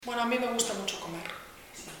Bueno, a mí me gusta mucho comer,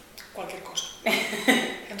 cualquier cosa.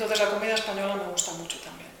 Entonces la comida española me gusta mucho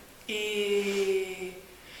también. Y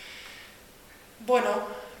bueno,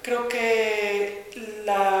 creo que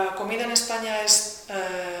la comida en España es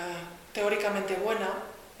teóricamente buena,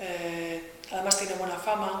 además tiene buena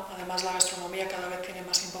fama, además la gastronomía cada vez tiene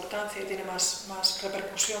más importancia y tiene más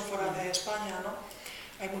repercusión fuera de España, ¿no?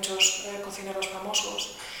 Hay muchos cocineros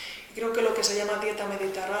famosos. Creo que lo que se llama dieta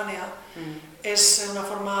mediterránea es una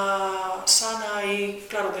forma sana y,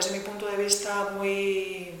 claro, desde mi punto de vista,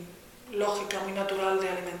 muy lógica, muy natural de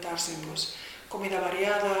alimentarse. Pues comida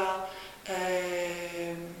variada,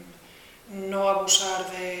 no abusar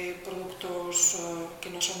de productos que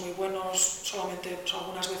no son muy buenos, solamente pues,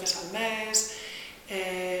 algunas veces al mes,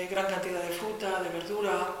 gran cantidad de fruta, de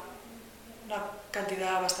verdura, una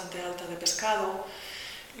cantidad bastante alta de pescado.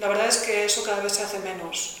 La verdad es que eso cada vez se hace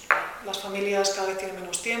menos. Las familias cada vez tienen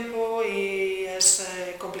menos tiempo y es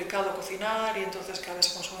complicado cocinar y entonces cada vez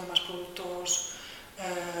se consumen más productos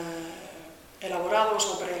elaborados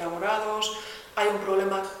o preelaborados. Hay un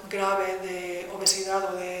problema grave de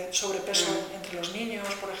obesidad o de sobrepeso entre los niños,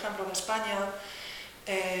 por ejemplo, en España.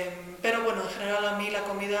 Pero bueno, en general a mí la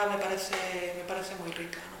comida me parece muy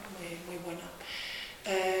rica, ¿no? muy buena.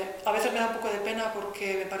 A veces me da un poco de pena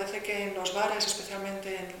porque me parece que en los bares,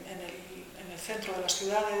 especialmente en el centro de las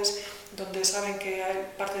ciudades, donde saben que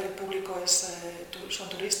parte del público son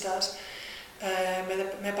turistas,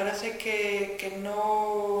 me parece que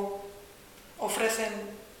no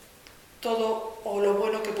ofrecen todo o lo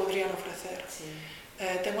bueno que podrían ofrecer. Sí.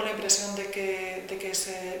 Tengo la impresión de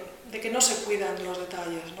que no se cuidan los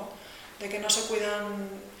detalles, ¿no? De que no se cuidan.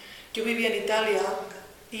 Yo viví en Italia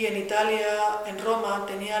y en Italia, en Roma,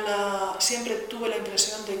 siempre tuve la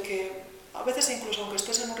impresión de que a veces incluso aunque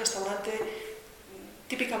estés en un restaurante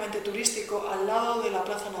típicamente turístico al lado de la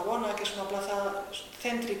Plaza Navona, que es una plaza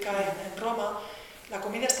céntrica en Roma, la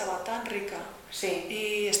comida estaba tan rica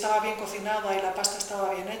y estaba bien cocinada y la pasta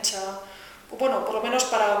estaba bien hecha. Bueno, por lo menos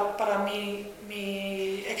para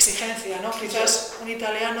mi exigencia, ¿no? Quizás un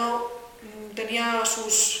italiano tenía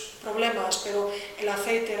sus problemas, pero el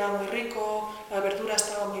aceite era muy rico, la verdura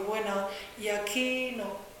estaba muy buena y aquí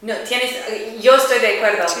no. No, yo estoy de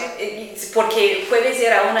acuerdo, ¿Sí? porque puedes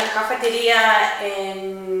ir a una cafetería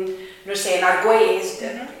no sé, en Argüelles,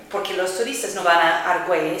 porque los turistas no van a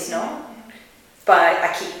Argüelles, ¿no? Para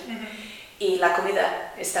aquí, y la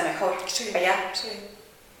comida está mejor allá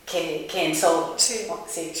que en Seoul. Sí.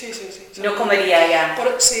 No comería allá.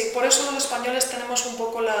 Por eso los españoles tenemos un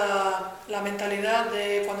poco la mentalidad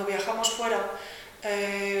de cuando viajamos fuera,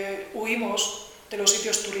 huimos de los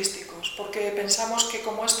sitios turísticos, porque pensamos que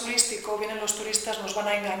como es turístico, vienen los turistas, nos van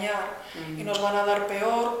a engañar y nos van a dar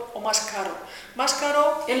peor o más caro. Más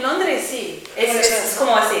caro... En Londres sí, es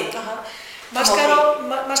como así. Ajá. Más caro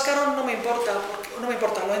no me importa,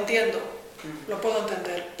 lo entiendo, lo puedo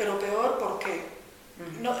entender, pero peor, ¿por qué?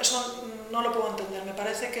 No, eso no lo puedo entender, me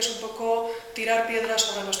parece que es un poco tirar piedras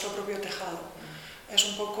sobre nuestro propio tejado. Es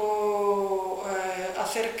un poco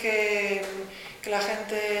hacer que la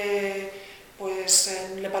gente pues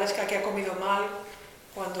le parezca que ha comido mal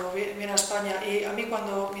cuando viene a España. Y a mí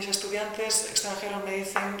cuando mis estudiantes extranjeros me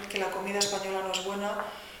dicen que la comida española no es buena,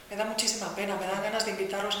 me da muchísima pena, me dan ganas de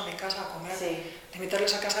invitarlos a mi casa a comer, de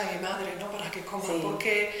invitarles a casa de mi madre, ¿no? Para que coman,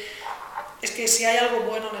 porque es que si hay algo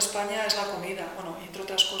bueno en España es la comida, bueno, entre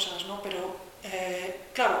otras cosas, ¿no? Pero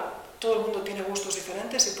claro, todo el mundo tiene gustos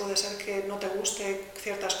diferentes y puede ser que no te guste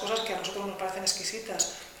ciertas cosas que a nosotros nos parecen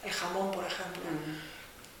exquisitas, el jamón, por ejemplo.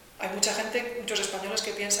 Hay mucha gente, muchos españoles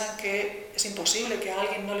que piensan que es imposible que a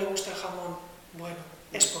alguien no le guste el jamón. Bueno,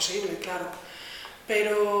 es posible, claro.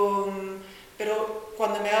 Pero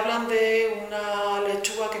cuando me hablan de una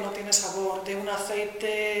lechuga que no tiene sabor, de un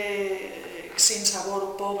aceite sin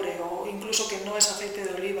sabor, pobre, o incluso que no es aceite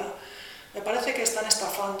de oliva, me parece que están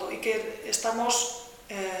estafando y que estamos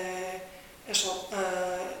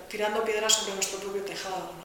tirando piedras sobre nuestro propio tejado, ¿no?